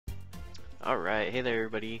Alright, hey there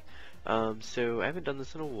everybody. So I haven't done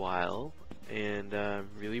this in a while, and I'm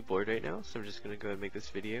really bored right now, so I'm just gonna go ahead and make this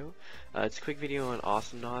video. It's a quick video on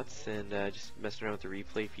Awesomenauts and just messing around with the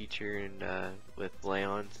replay feature and with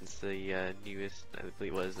Leon since the newest, I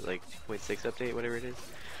believe it was like 2.6 update, whatever it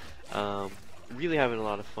is. Really having a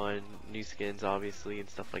lot of fun, new skins obviously and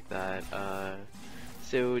stuff like that.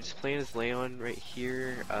 So just playing as Leon right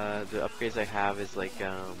here. The upgrades I have is like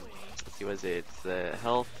let's see, what is it? It's the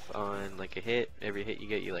health on like a hit. Every hit you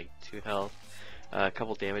get, you like 2 health. A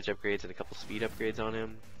couple damage upgrades and a couple speed upgrades on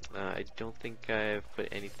him. I don't think I've put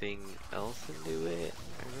anything else into it,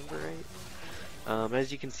 if I remember right.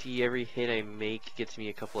 As you can see, every hit I make gets me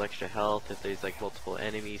a couple extra health. If there's like multiple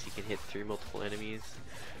enemies, you can hit through multiple enemies.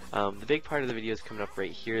 The big part of the video is coming up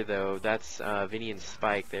right here though. That's Vinny and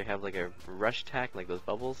Spike. They have like a rush attack, like those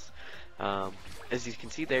bubbles. As you can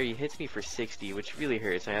see there, he hits me for 60, which really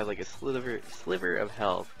hurts. I have like a sliver of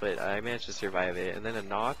health, but I managed to survive it. And then a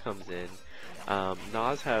Gnaw comes in.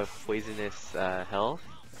 Gnaws have poisonous health,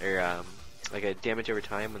 or like a damage over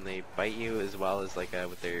time when they bite you, as well as like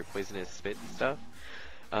with their poisonous spit and stuff.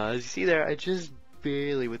 As you see there, I just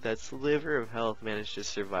barely, with that sliver of health, managed to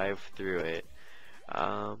survive through it.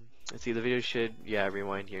 Let's see, the video should,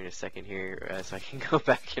 rewind here in a second here, so I can go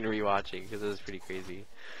back and rewatching, because it was pretty crazy.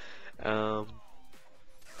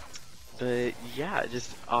 But yeah,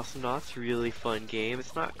 just Awesomenauts, really fun game.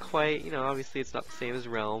 It's not quite, obviously it's not the same as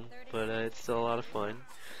Realm, but it's still a lot of fun.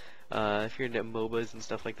 If you're into MOBAs and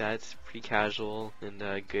stuff like that, it's pretty casual and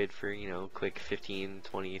good for, quick 15,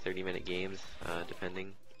 20, 30-minute games,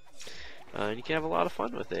 depending. And you can have a lot of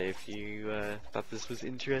fun with it. If you thought this was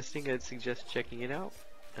interesting, I'd suggest checking it out.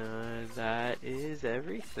 That is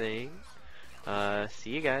everything.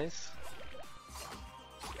 See you guys.